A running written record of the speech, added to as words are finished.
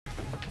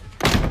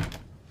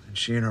And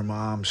she and her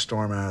mom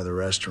storm out of the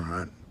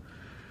restaurant,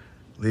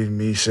 leaving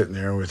me sitting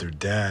there with her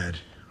dad.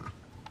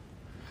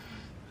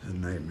 It's a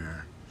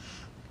nightmare.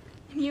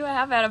 You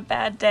have had a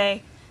bad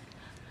day.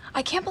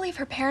 I can't believe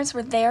her parents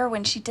were there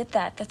when she did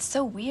that. That's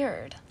so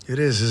weird. It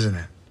is, isn't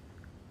it?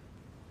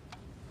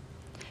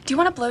 Do you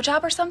want a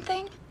blowjob or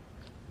something?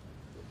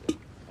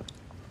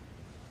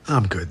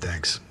 I'm good,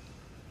 thanks.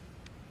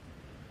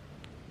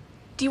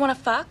 Do you want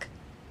to fuck?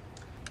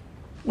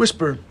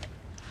 Whisper, do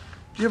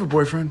you have a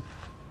boyfriend?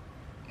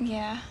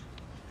 Yeah.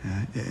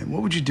 Yeah.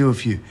 What would you do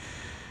if you...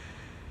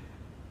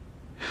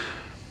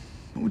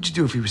 What would you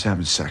do if he was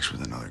having sex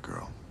with another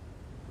girl?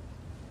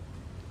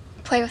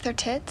 Play with her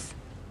tits?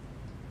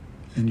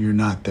 And you're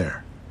not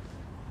there?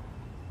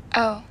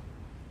 Oh.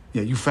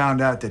 Yeah, you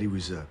found out that he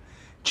was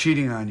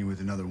cheating on you with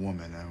another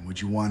woman. Would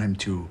you want him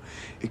to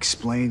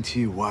explain to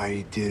you why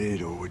he did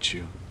it, or would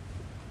you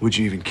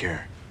even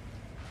care?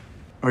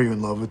 Are you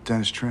in love with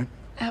Dennis Trent?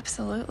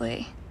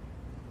 Absolutely.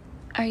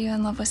 Are you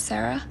in love with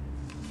Sarah?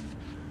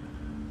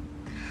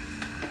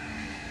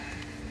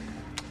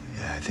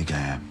 Yeah, I think I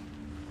am.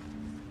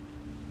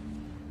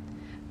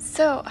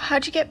 So,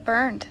 how'd you get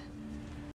burned?